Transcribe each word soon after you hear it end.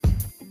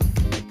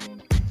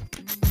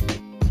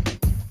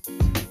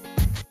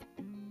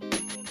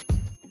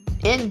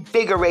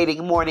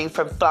invigorating morning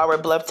from Flower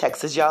Bluff,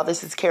 Texas, y'all.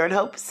 This is Karen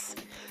Hopes.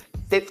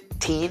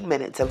 15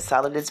 minutes of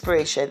solid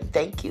inspiration.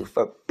 Thank you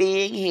for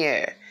being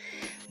here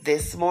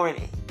this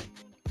morning.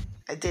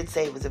 I did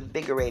say it was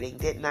invigorating,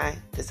 didn't I?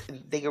 This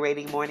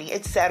invigorating morning.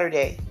 It's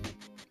Saturday.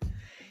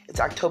 It's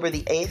October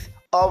the 8th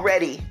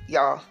already,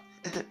 y'all.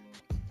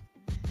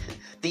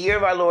 The year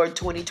of our Lord,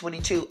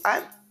 2022.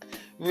 I'm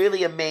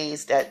really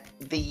amazed at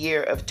the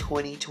year of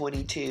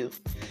 2022.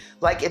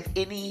 Like if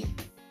any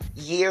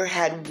year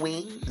had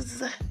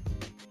wings,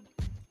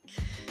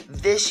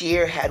 this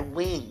year had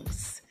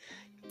wings.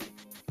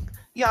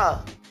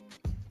 Y'all,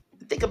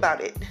 think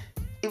about it.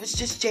 It was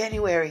just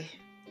January.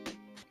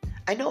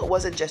 I know it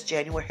wasn't just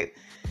January,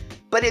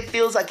 but it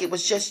feels like it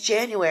was just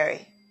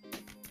January.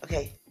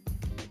 Okay.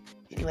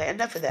 Anyway,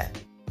 enough of that.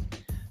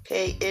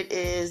 Okay, it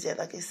is,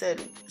 like I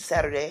said,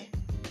 Saturday.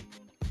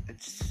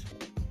 It's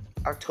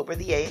October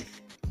the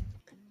 8th.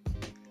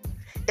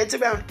 It's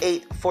around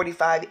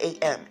 8:45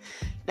 a.m.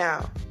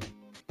 Now,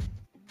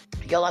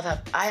 y'all,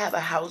 I have a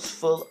house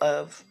full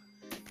of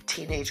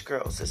teenage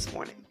girls this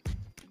morning.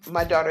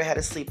 My daughter had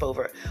a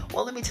sleepover.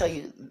 Well, let me tell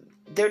you,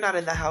 they're not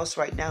in the house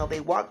right now. They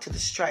walked to the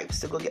Stripes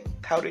to go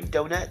get powdered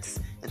donuts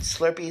and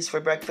Slurpees for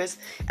breakfast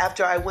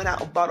after I went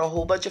out and bought a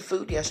whole bunch of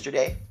food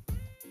yesterday.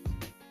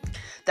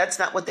 That's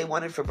not what they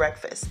wanted for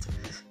breakfast.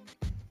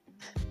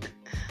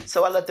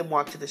 So I let them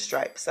walk to the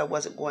Stripes. I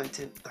wasn't going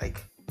to,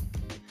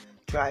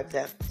 drive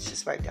them. It's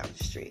just right down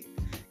the street.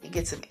 And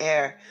get some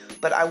air.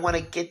 But I want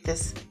to get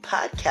this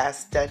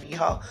podcast done,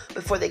 y'all,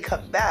 before they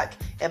come back.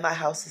 And my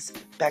house is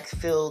back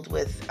filled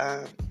with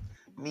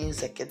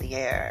music in the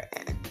air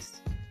and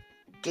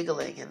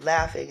giggling and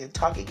laughing and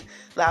talking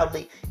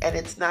loudly. And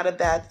it's not a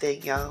bad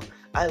thing, y'all.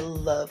 I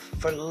love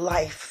for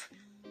life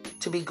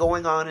to be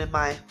going on in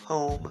my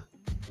home.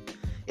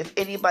 If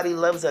anybody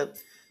loves a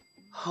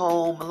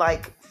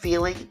home-like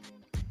feeling,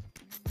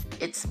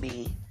 it's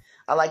me.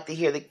 I like to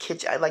hear the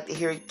kitchen. I like to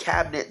hear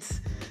cabinets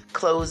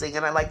closing,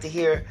 and I like to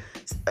hear,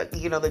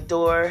 the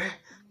door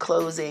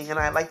closing, and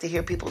I like to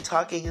hear people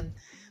talking and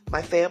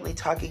my family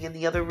talking in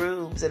the other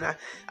rooms. And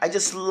I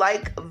just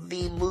like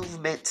the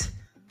movement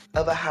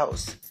of a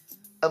house,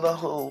 of a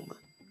home,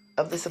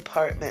 of this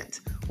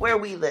apartment, where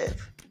we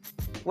live,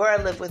 where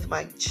I live with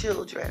my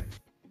children.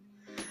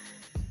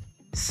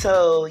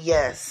 So,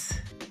 yes,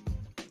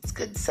 it's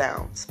good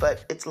sounds,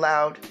 but it's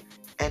loud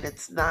and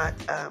it's not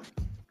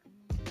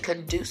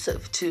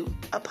conducive to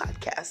a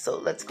podcast. So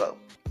let's go.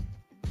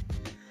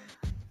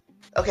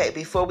 Okay,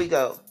 before we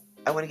go,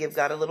 I want to give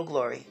God a little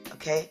glory,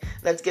 okay?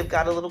 Let's give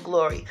God a little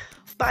glory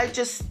by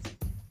just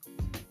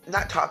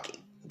not talking.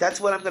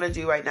 That's what I'm going to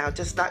do right now,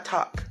 just not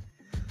talk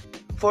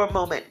for a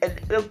moment. And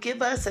it'll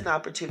give us an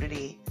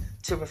opportunity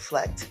to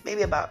reflect,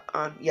 maybe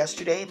on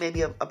yesterday,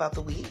 maybe about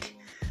the week,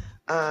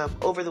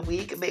 over the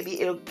week. Maybe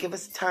it'll give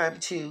us time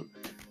to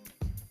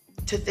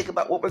think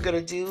about what we're going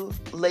to do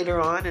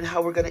later on and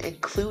how we're going to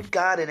include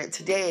God in it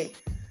today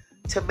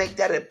to make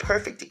that a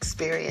perfect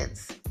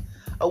experience,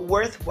 a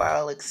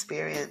worthwhile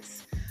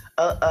experience,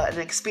 an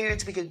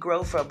experience we can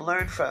grow from,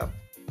 learn from,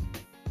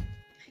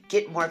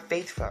 get more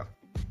faith from.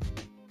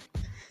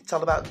 It's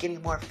all about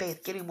getting more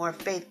faith, getting more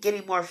faith,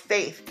 getting more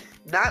faith,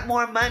 not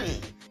more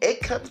money. It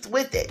comes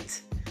with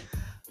it.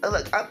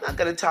 Look, I'm not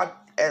going to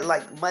talk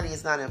like money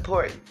is not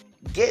important.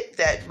 Get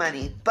that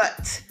money,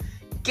 but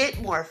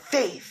get more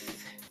faith.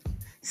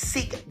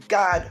 Seek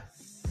God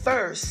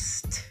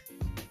first.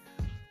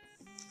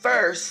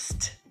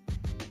 First.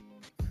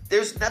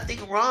 There's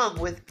nothing wrong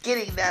with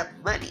getting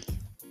that money.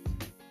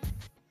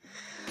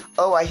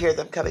 Oh, I hear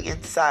them coming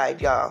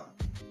inside, y'all.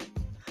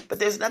 But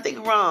there's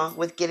nothing wrong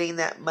with getting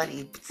that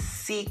money.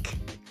 Seek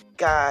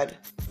God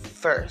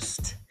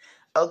first.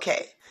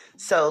 Okay,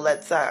 so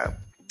let's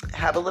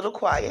have a little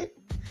quiet.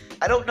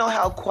 I don't know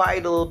how quiet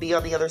it'll be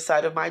on the other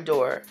side of my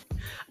door.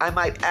 I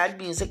might add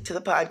music to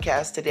the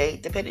podcast today,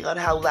 depending on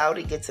how loud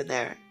it gets in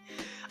there.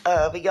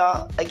 But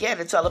y'all, again,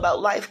 it's all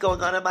about life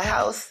going on in my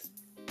house.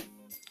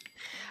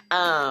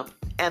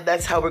 And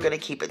that's how we're going to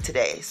keep it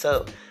today.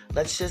 So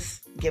let's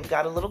just give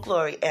God a little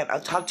glory, and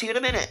I'll talk to you in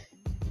a minute.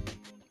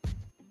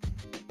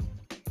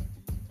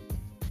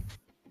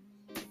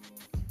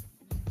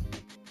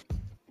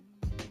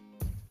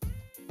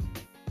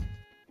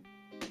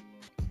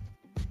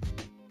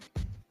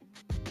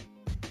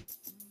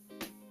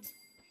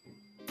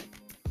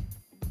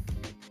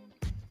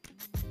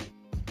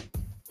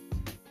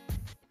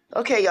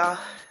 Okay, y'all.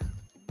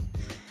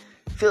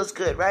 Feels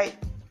good, right?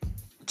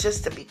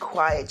 Just to be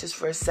quiet just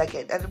for a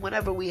second. And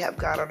whenever we have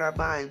God on our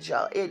minds,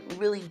 y'all, it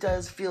really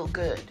does feel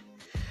good.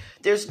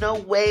 There's no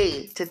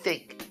way to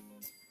think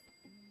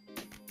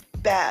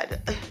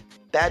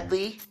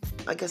badly,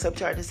 I guess I'm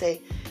trying to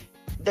say.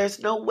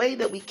 There's no way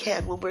that we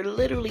can. When we're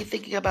literally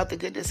thinking about the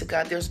goodness of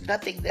God, there's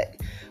nothing that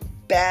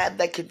bad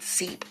that can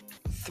seep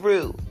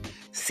through,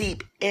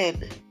 seep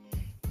in.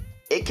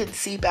 It can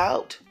seep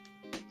out.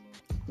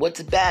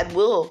 What's bad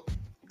will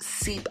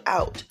seep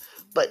out,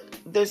 but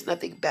there's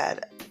nothing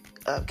bad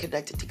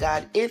connected to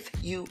God. If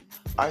you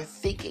are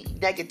thinking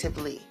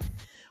negatively,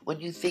 when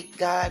you think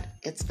God,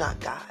 it's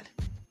not God.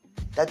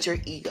 That's your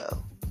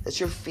ego. That's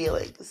your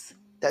feelings.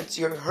 That's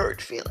your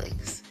hurt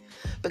feelings.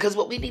 Because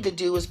what we need to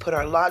do is put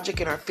our logic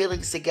and our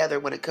feelings together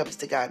when it comes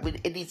to God.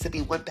 It needs to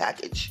be one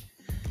package.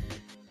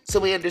 So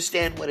we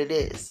understand what it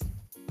is.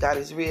 God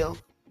is real.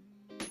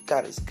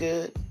 God is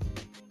good.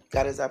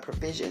 God is our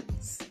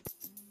provisions.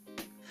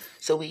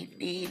 So we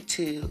need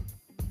to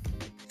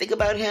think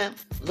about Him,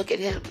 look at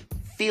Him,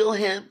 feel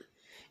Him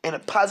in a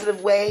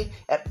positive way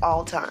at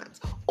all times.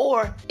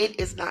 Or it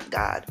is not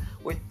God.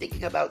 We're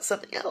thinking about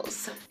something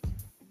else.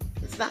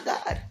 It's not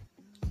God.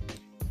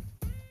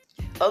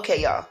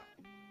 Okay, y'all.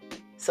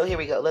 So here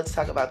we go. Let's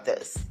talk about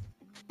this.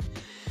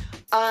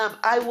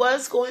 I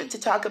was going to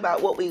talk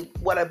about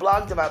what I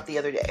blogged about the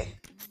other day.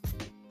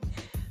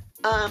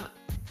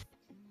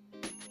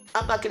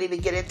 I'm not going to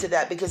even get into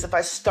that because if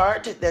I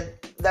start, then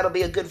that'll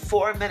be a good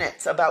 4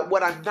 minutes about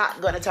what I'm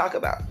not going to talk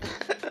about.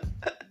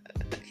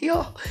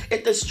 Yo,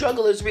 the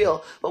struggle is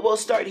real, but we'll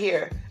start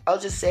here. I'll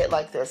just say it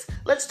like this.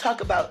 Let's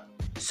talk about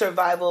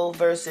survival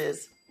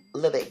versus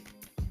living.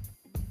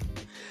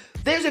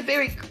 There's a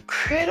very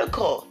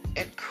critical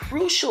and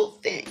crucial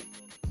thing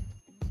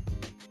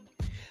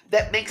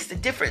that makes the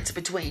difference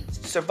between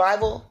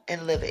survival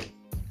and living.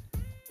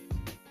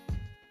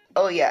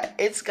 Oh yeah,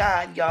 it's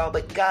God, y'all,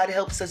 but God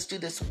helps us do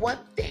this one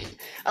thing.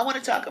 I want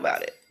to talk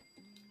about it.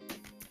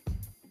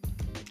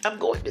 I'm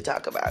going to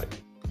talk about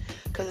it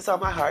because it's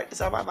on my heart,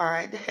 it's on my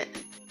mind,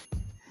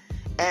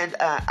 and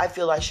I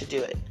feel I should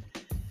do it.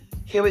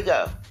 Here we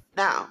go.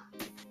 Now,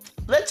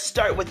 let's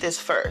start with this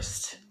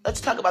first. Let's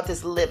talk about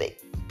this living.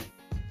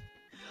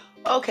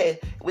 Okay,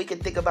 we can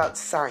think about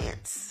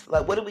science.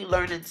 Like, what do we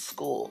learn in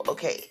school?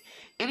 Okay,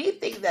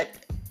 anything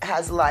that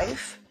has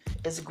life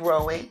is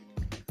growing,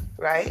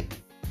 right?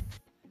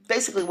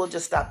 Basically, we'll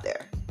just stop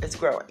there. It's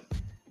growing.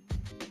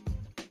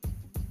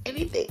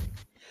 Anything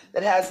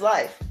that has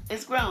life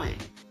is growing.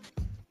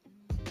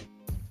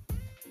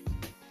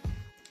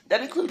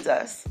 That includes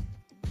us.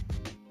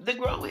 The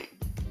growing.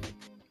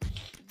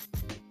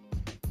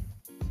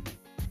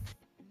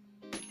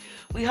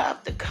 We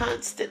have to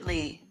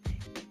constantly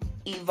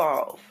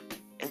evolve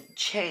and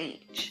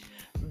change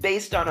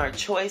based on our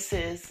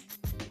choices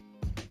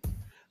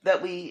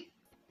that we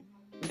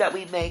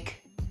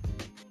make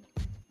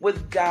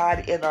with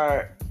God on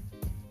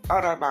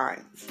our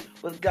minds,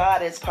 with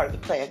God as part of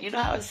the plan. You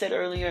know how I said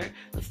earlier,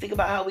 let's think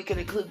about how we can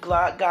include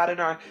God in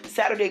our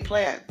Saturday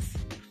plans.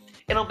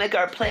 It'll make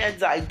our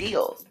plans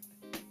ideal.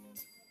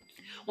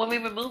 When we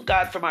remove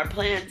God from our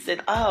plans,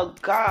 then, oh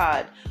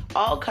God,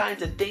 all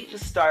kinds of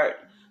things start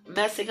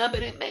messing up,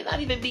 and it may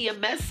not even be a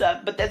mess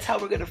up, but that's how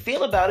we're going to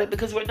feel about it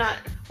because we're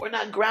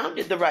not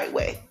grounded the right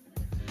way.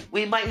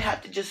 We might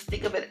have to just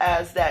think of it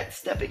as that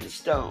stepping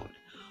stone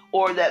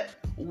or that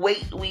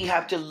weight we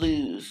have to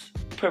lose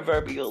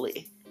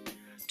proverbially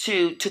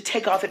to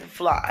take off and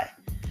fly.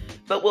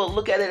 But we'll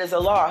look at it as a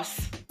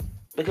loss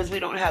because we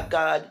don't have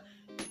God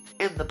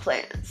in the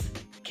plans.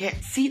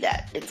 Can't see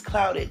that. It's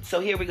clouded. So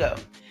here we go.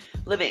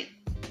 Living.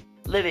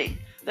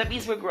 That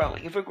means we're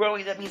growing. If we're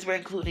growing, that means we're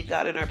including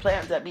God in our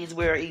plans. That means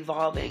we're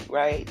evolving,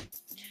 right?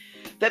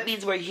 That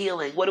means we're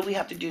healing. What do we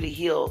have to do to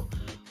heal?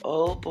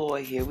 Oh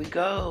boy, here we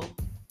go.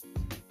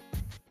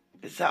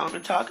 This is how I'm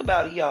going to talk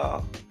about it,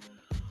 y'all.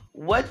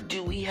 What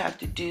do we have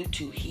to do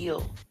to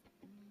heal?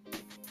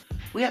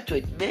 We have to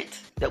admit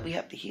that we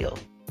have to heal,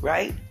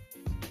 right?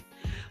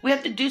 We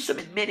have to do some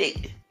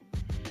admitting.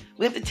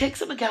 We have to take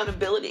some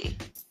accountability.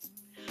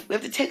 We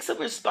have to take some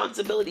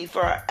responsibility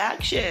for our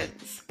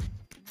actions.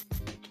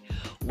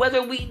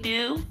 Whether we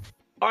knew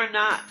or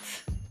not,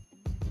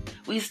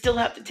 we still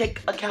have to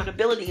take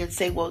accountability and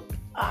say, well,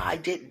 I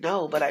didn't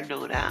know, but I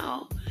know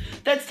now.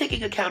 That's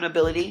taking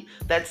accountability.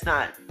 That's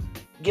not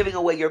giving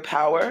away your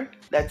power.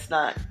 That's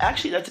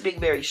being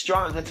very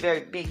strong. That's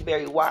being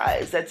very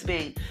wise. That's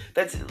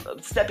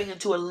stepping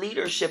into a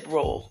leadership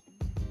role.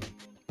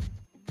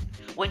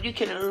 When you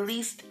can at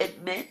least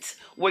admit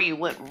where you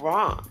went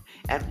wrong.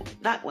 And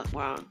not went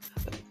wrong.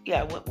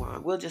 Went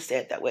wrong. We'll just say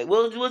it that way.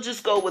 We'll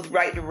just go with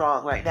right and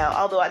wrong right now.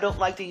 Although I don't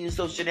like to use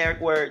those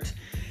generic words.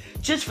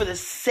 Just for the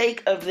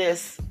sake of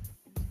this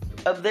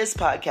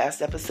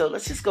podcast episode,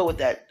 let's just go with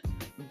that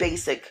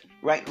basic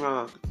right and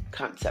wrong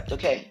concept,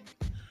 okay?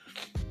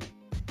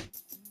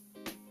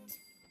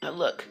 Now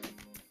look.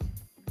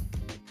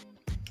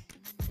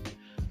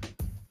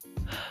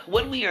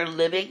 When we are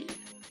living,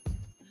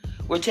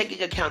 we're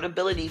taking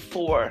accountability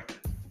for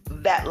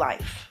that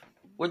life.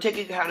 We're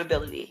taking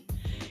accountability.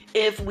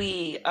 If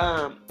we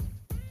are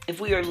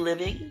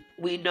living,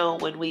 we know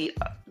when we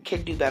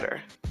can do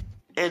better.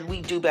 And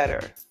we do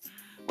better.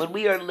 When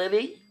we are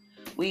living,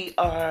 we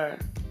are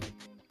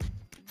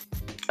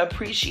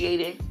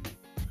appreciating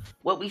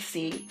what we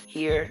see,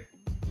 hear,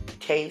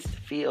 taste,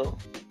 feel,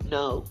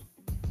 know.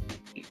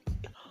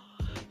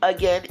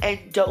 Again, and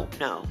don't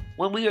know.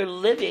 When we are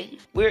living,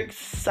 we're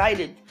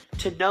excited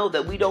to know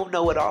that we don't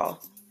know it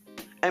all.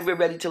 And we're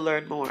ready to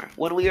learn more.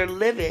 When we are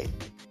living,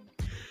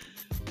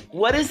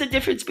 what is the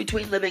difference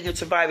between living and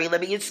surviving? Let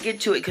me just get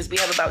to it because we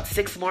have about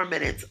 6 more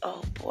minutes.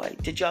 Oh boy,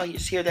 did y'all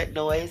just hear that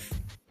noise?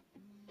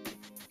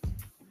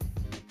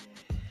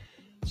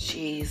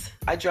 jeez.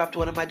 I dropped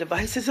one of my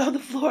devices on the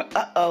floor.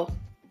 Uh-oh.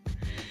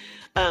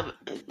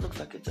 It looks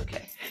like it's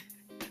okay.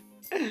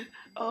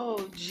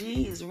 Oh,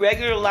 geez.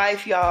 Regular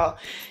life, y'all.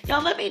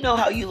 Y'all let me know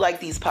how you like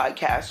these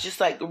podcasts. Just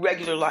like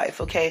regular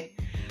life, okay?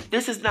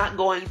 This is not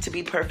going to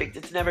be perfect.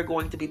 It's never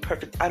going to be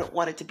perfect. I don't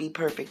want it to be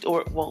perfect,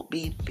 or it won't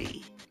be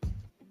me.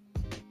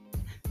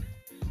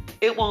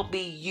 It won't be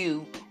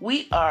you.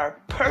 We are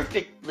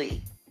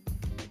perfectly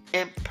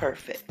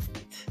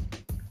imperfect.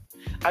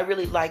 I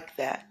really like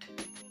that.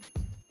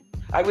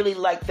 I really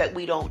like that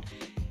we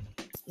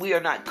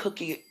are not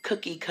cookie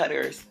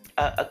cutters,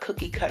 a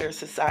cookie cutter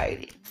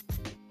society.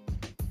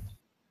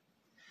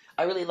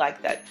 I really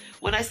like that.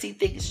 When I see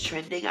things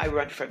trending, I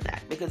run from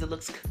that because it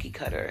looks cookie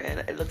cutter and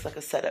it looks like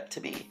a setup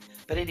to me.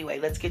 But anyway,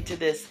 let's get to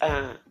this,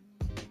 back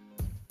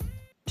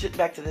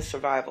to this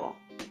survival.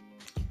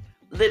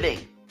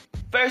 Living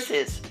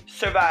versus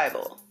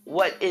survival.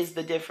 What is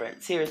the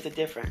difference? Here's the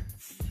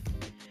difference.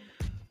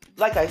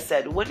 Like I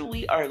said, when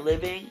we are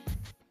living,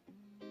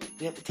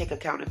 we have to take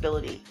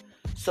accountability.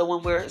 So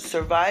when we're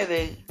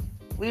surviving,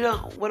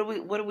 what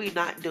are we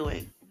not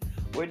doing?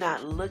 We're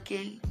not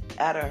looking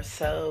at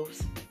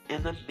ourselves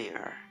in the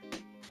mirror.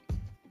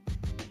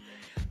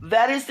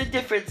 That is the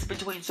difference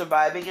between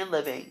surviving and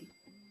living.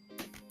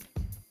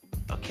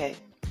 Okay?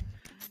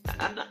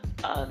 I'm not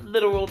a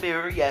literal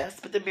mirror, yes,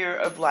 but the mirror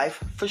of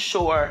life for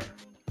sure.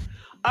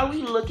 Are we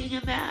looking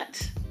in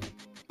that?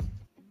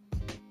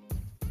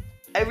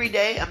 Every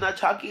day, I'm not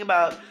talking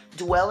about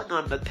dwelling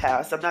on the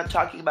past. I'm not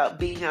talking about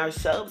beating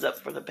ourselves up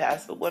for the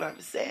past, but what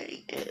I'm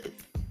saying is,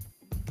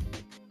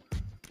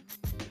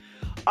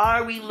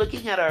 are we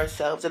looking at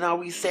ourselves and are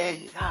we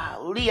saying,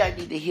 Lee, I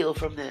need to heal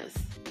from this?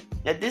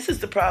 Now, this is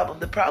the problem.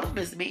 The problem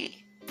is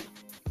me.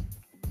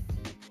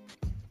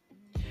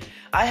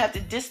 I have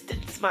to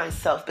distance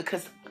myself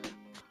because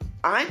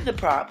I'm the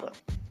problem.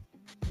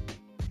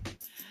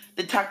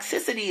 The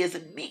toxicity is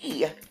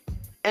me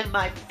and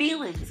my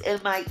feelings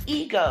and my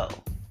ego.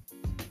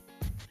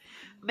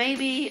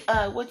 Maybe,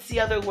 what's the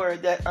other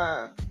word that,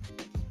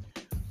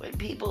 when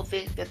people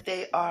think that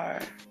they are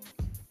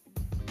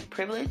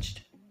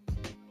privileged?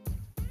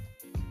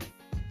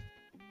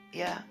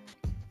 Yeah.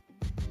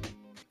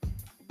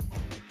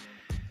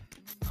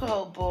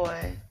 Oh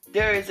boy.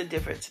 There is a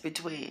difference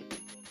between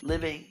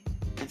living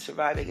and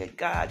surviving, and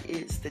God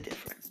is the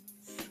difference.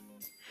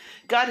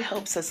 God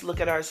helps us look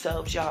at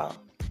ourselves, y'all,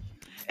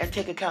 and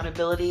take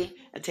accountability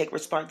and take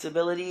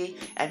responsibility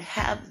and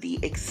have the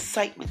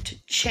excitement to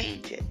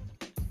change it.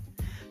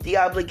 The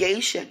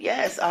obligation,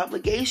 yes,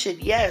 obligation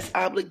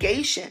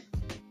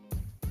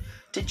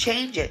to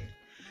change it,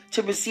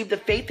 to receive the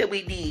faith that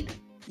we need.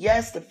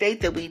 Yes, the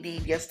faith that we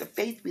need. Yes, the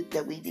faith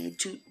that we need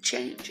to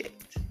change it.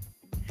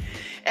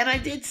 And I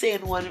did say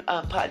in one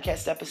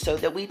podcast episode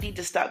that we need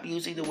to stop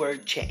using the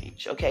word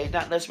change, okay?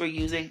 Not unless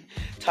we're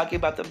talking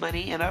about the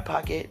money in our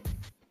pocket,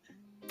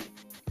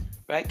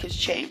 right? Because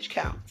change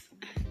counts.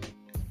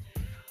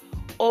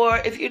 Or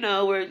if,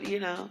 we're,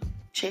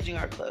 changing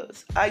our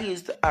clothes. I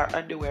used our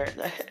underwear,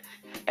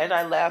 and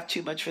I laugh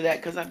too much for that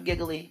because I'm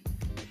giggly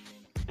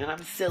and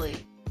I'm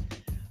silly.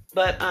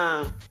 But,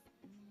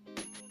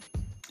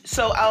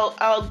 so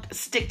I'll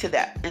stick to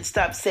that and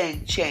stop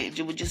saying change.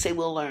 And would just say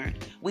we'll learn.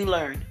 We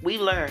learn. We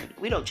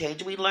don't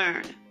change, we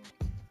learn.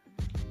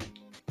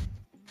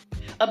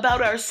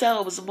 About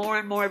ourselves more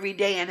and more every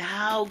day and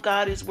how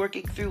God is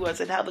working through us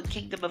and how the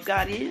kingdom of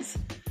God is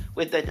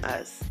within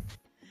us.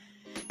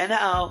 And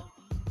how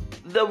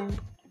the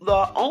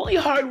only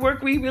hard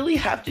work we really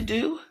have to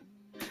do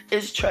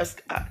is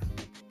trust God.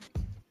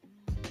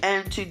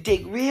 And to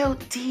dig real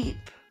deep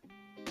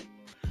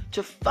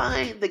to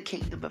find the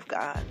kingdom of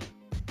God.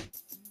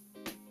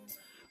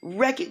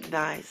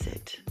 Recognize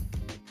it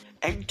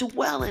and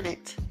dwell in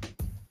it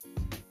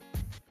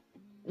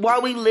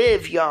while we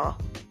live, y'all.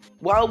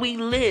 While we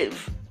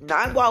live,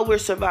 not while we're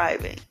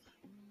surviving.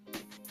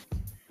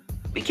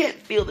 We can't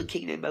feel the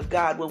kingdom of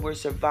God when we're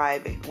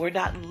surviving. We're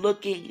not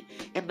looking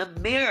in the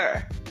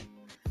mirror.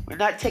 We're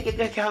not taking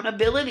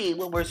accountability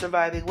when we're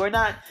surviving. We're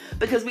not,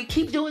 because we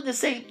keep doing the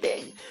same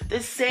thing.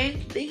 The same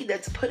thing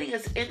that's putting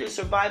us into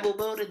survival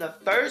mode in the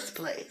first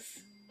place.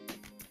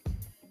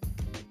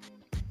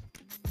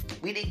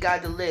 We need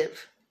God to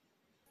live.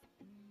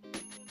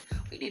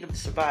 We need him to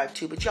survive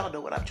too, but y'all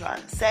know what I'm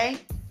trying to say.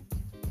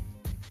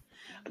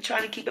 I'm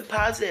trying to keep it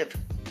positive.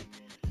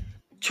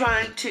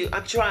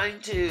 I'm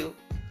trying to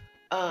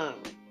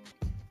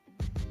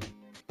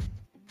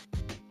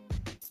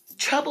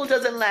trouble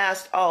doesn't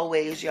last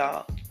always,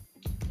 y'all.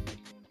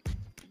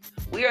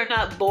 We are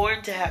not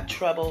born to have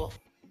trouble.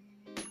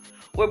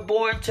 We're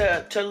born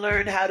to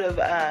learn how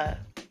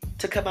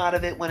to come out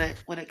of it when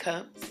it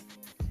comes.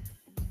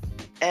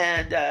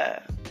 And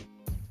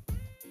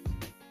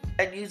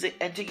use it,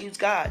 and to use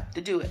God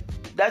to do it.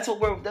 That's what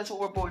we're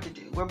born to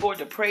do. We're born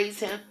to praise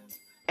him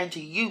and to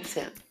use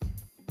him.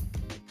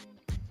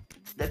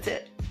 That's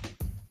it.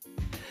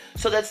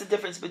 So that's the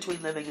difference between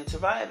living and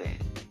surviving.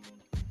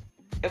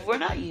 If we're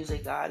not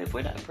using God, if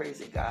we're not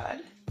praising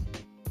God,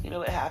 you know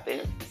what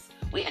happens?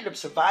 We end up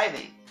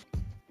surviving.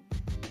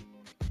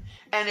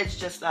 And it's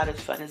just not as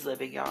fun as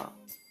living, y'all.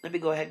 Let me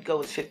go ahead and go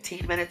with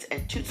 15 minutes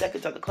and 2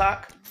 seconds on the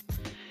clock.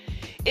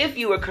 If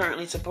you are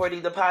currently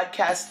supporting the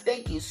podcast,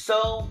 thank you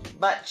so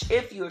much.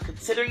 If you are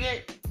considering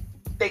it,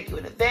 thank you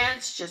in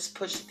advance. Just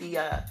push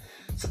the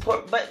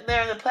support button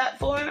there on the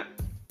platform.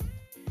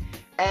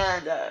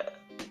 And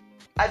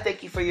I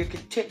thank you for your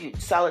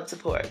continued solid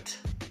support.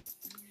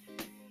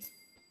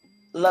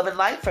 Love and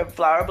light from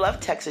Flower Bluff,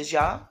 Texas,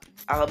 y'all.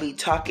 I'll be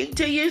talking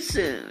to you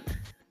soon.